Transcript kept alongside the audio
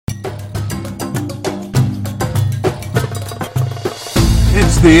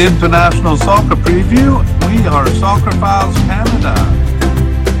the International Soccer Preview. We are Soccerphiles Canada.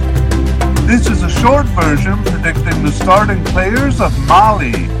 This is a short version predicting the starting players of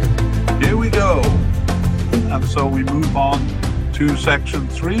Mali. Here we go. And so we move on to section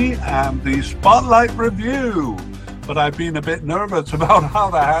 3 and the Spotlight Review. But I've been a bit nervous about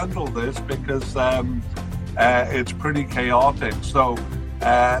how to handle this because it's pretty chaotic. So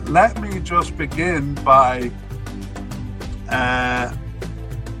let me just begin by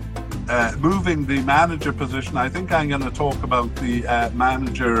moving the manager position. I think I'm going to talk about the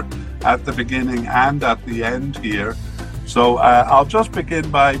manager at the beginning and at the end here. So I'll just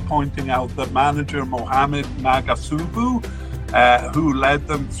begin by pointing out that manager Mohamed Magasubu, who led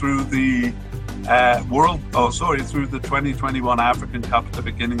them through the through the 2021 African Cup at the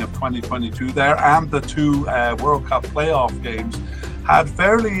beginning of 2022 there, and the two World Cup playoff games, had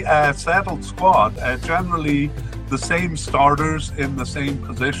fairly settled squad, generally the same starters in the same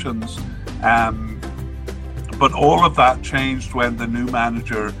positions, but all of that changed when the new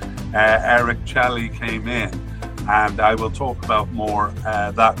manager Eric Chelle came in, and I will talk about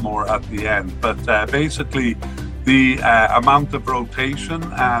that more at the end. But basically the amount of rotation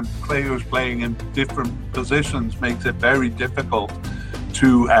and players playing in different positions makes it very difficult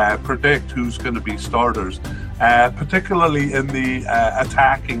to predict who's going to be starters, particularly in the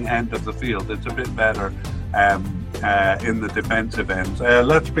attacking end of the field. It's a bit better in the defensive end.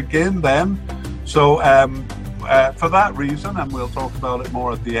 Let's begin then. So for that reason, and we'll talk about it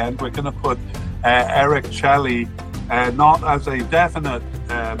more at the end, we're going to put Eric Chelle not as a definite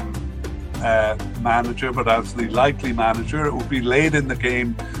manager, but as the likely manager. It will be late in the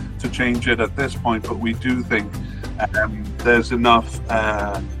game to change it at this point, but we do think there's enough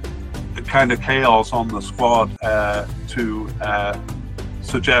kind of chaos on the squad to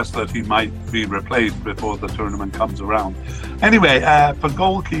suggest that he might be replaced before the tournament comes around. Anyway, for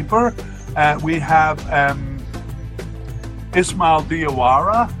goalkeeper, we have Ismail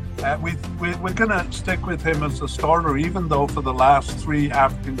Diawara. We're going to stick with him as a starter, even though for the last 3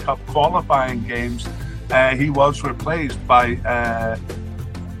 African Cup qualifying games, he was replaced by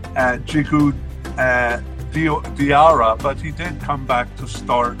Djigui Diarra, but he did come back to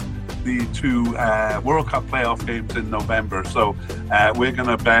start the 2 World Cup playoff games in November. So we're going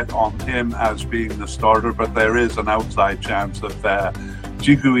to bet on him as being the starter, but there is an outside chance of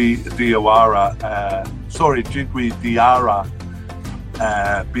Djigui Diarra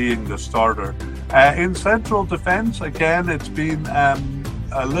being the starter. In central defense, again, it's been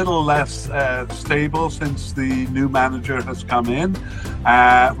a little less stable since the new manager has come in.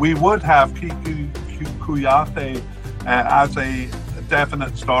 We would have Kiki Kouyaté as a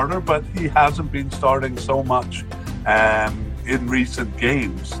definite starter, but he hasn't been starting so much in recent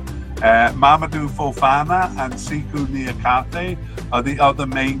games. Mamadou Fofana and Sekou Niakhaté are the other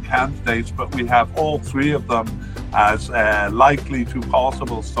main candidates, but we have all 3 of them as likely to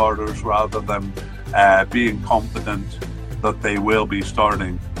possible starters rather than being confident that they will be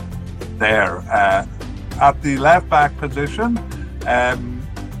starting there. At the left back position,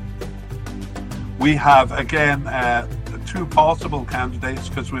 we have again 2 possible candidates,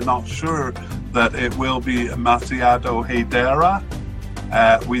 because we're not sure that it will be Massadio Haidara.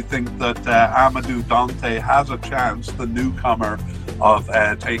 We think that Amadou Dante has a chance, the newcomer, of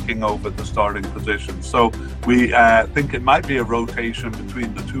taking over the starting position. So we think it might be a rotation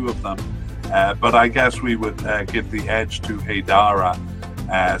between the 2 of them, but I guess we would give the edge to Haidara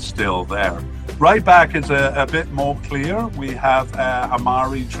still there. Right back is a bit more clear. We have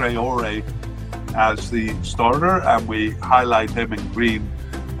Amari Traore as the starter, and we highlight him in green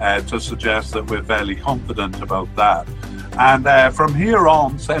to suggest that we're fairly confident about that. And from here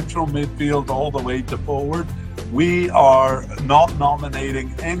on, central midfield all the way to forward, we are not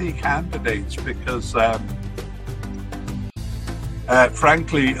nominating any candidates because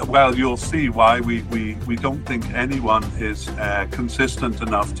frankly, well, you'll see why we don't think anyone is consistent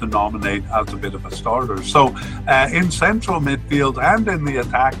enough to nominate as a bit of a starter. So in central midfield and in the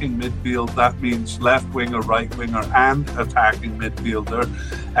attacking midfield, that means left winger, right winger, and attacking midfielder.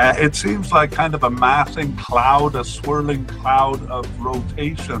 It seems like kind of a massing cloud, a swirling cloud of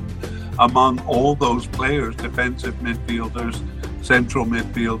rotation among all those players: defensive midfielders, central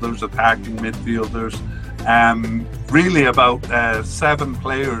midfielders, attacking midfielders. Really about 7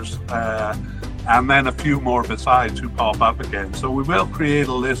 players, and then a few more besides who pop up again. So we will create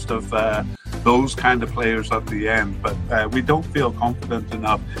a list of those kind of players at the end, but we don't feel confident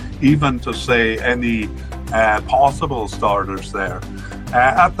enough even to say any possible starters there.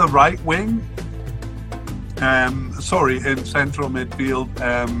 At the right wing, in central midfield,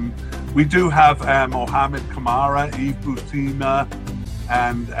 we do have Mohamed Kamara, Yves Bissouma,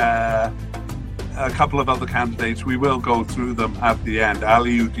 and a couple of other candidates. We will go through them at the end.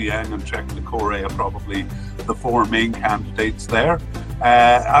 Aliou Dieng and Cheick Doucouré are probably the four main candidates there.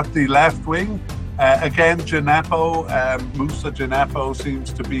 At the left wing, again, Djenepo, Moussa Djenepo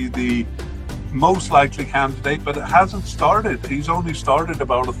seems to be the most likely candidate, but it hasn't started. He's only started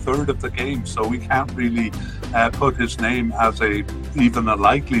about a third of the game, so we can't really put his name as even a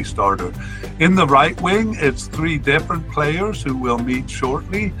likely starter. In the right wing, it's three different players who will meet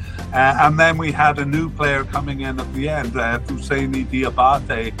shortly, and then we had a new player coming in at the end, Fousseyni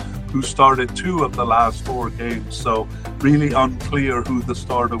Diabaté, who started 2 of the last 4 games, so really unclear who the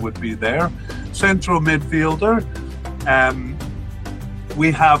starter would be there. Central midfielder, we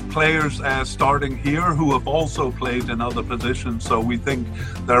have players starting here who have also played in other positions, so we think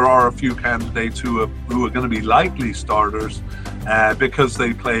there are a few candidates who are going to be likely starters because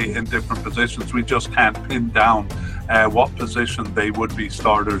they play in different positions. We just can't pin down what position they would be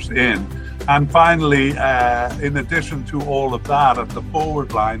starters in. And finally, in addition to all of that, at the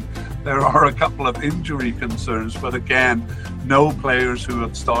forward line, there are a couple of injury concerns, but again, no players who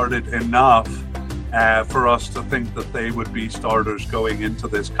have started enough for us to think that they would be starters going into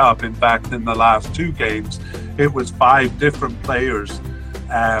this cup. In fact, in the last 2 games, it was 5 different players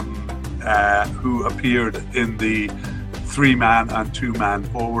who appeared in the 3-man and 2-man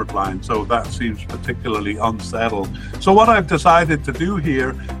forward line. So that seems particularly unsettled. So what I've decided to do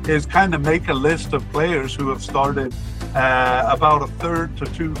here is kind of make a list of players who have started about a third to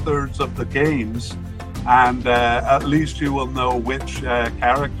 2/3 of the games, and at least you will know which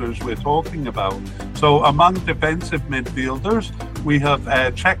characters we're talking about. So among defensive midfielders, we have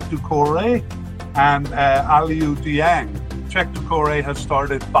Cheick Doucouré and Aliou Dieng. Cheick Doucouré has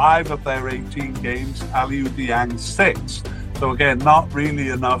started 5 of their 18 games, Aliou Dieng 6. So again, not really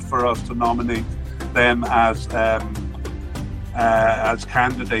enough for us to nominate them as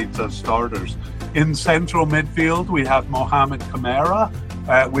candidates as starters. In central midfield, we have Mohamed Kamara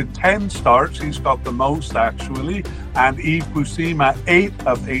with 10 starts. He's got the most actually, and Yves Bissouma 8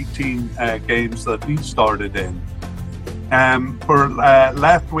 of 18 games that he started in. For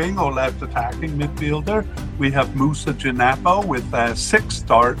left wing or left attacking midfielder, we have Moussa Djenepo with 6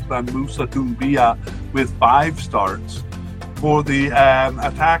 starts and Moussa Doumbia with 5 starts. For the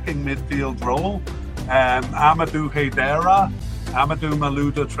attacking midfield role, Amadou Haidara, Amadou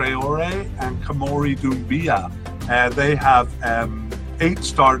Malouda Traoré and Kamori Doumbia. They have 8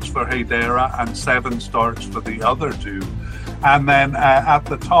 starts for Haidara and 7 starts for the other 2. And then at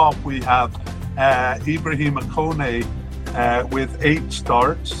the top we have Ibrahima Koné with 8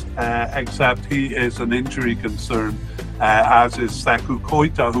 starts, except he is an injury concern, as is Sékou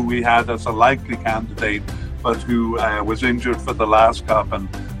Koita, who we had as a likely candidate, but who was injured for the last cup and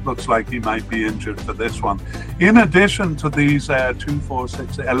looks like he might be injured for this one. In addition to these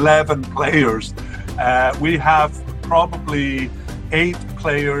 11 players, we have probably 8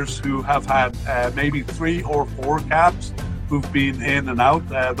 players who have had maybe 3 or 4 caps who've been in and out.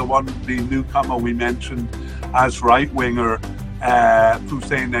 The newcomer we mentioned as right winger,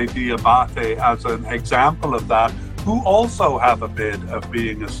 Fousseyni Diabaté, as an example of that, who also have a bid of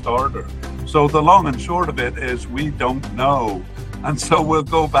being a starter. So the long and short of it is we don't know. And so we'll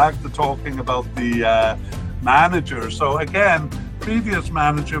go back to talking about the manager. So again, previous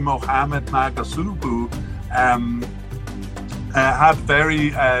manager Mohamed Magasubu had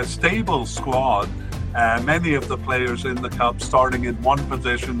very stable squad. Many of the players in the cup starting in one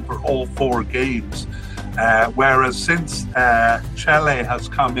position for all 4 games. Whereas since Chelle has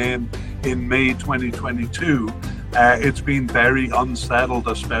come in May 2022, it's been very unsettled,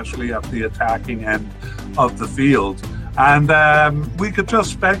 especially at the attacking end of the field. And we could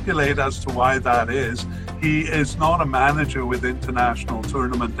just speculate as to why that is. He is not a manager with international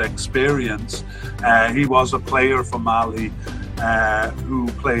tournament experience. He was a player for Mali who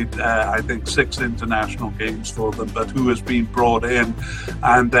played, I think, 6 international games for them, but who has been brought in.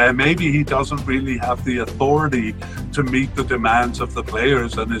 And maybe he doesn't really have the authority to meet the demands of the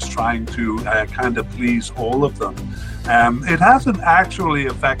players and is trying to kind of please all of them. It hasn't actually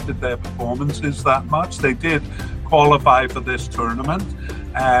affected their performances that much. They did qualify for this tournament.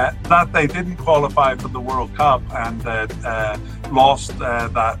 That they didn't qualify for the World Cup and lost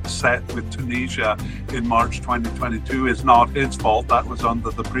that set with Tunisia in March 2022 is not his fault. That was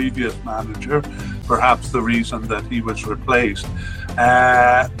under the previous manager, perhaps the reason that he was replaced.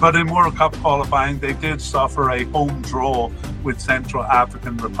 But in World Cup qualifying, they did suffer a home draw with Central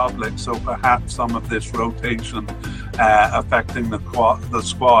African Republic, so perhaps some of this rotation affecting the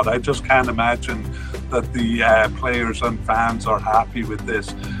squad. I just can't imagine that the players and fans are happy with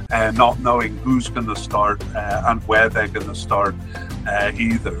this, not knowing who's going to start and where they're going to start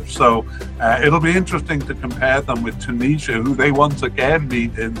either. So it'll be interesting to compare them with Tunisia, who they once again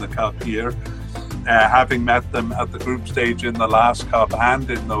meet in the Cup here, having met them at the group stage in the last Cup and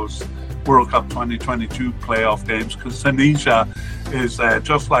in those World Cup 2022 playoff games, because Tunisia is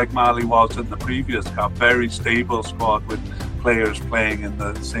just like Mali was in the previous Cup, very stable squad with players playing in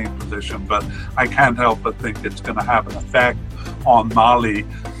the same position. But I can't help but think it's going to have an effect on Mali.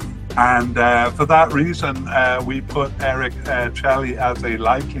 And for that reason, we put Eric Chelle as a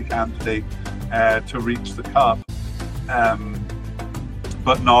likely candidate to reach the Cup,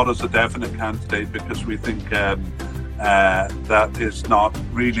 but not as a definite candidate, because we think that is not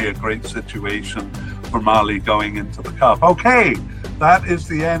really a great situation for Mali going into the Cup. Okay, that is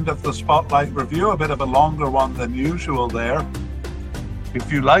the end of the Spotlight review, a bit of a longer one than usual there.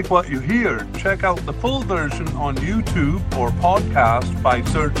 If you like what you hear, check out the full version on YouTube or podcast by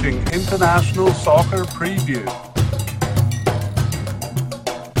searching International Soccer Preview.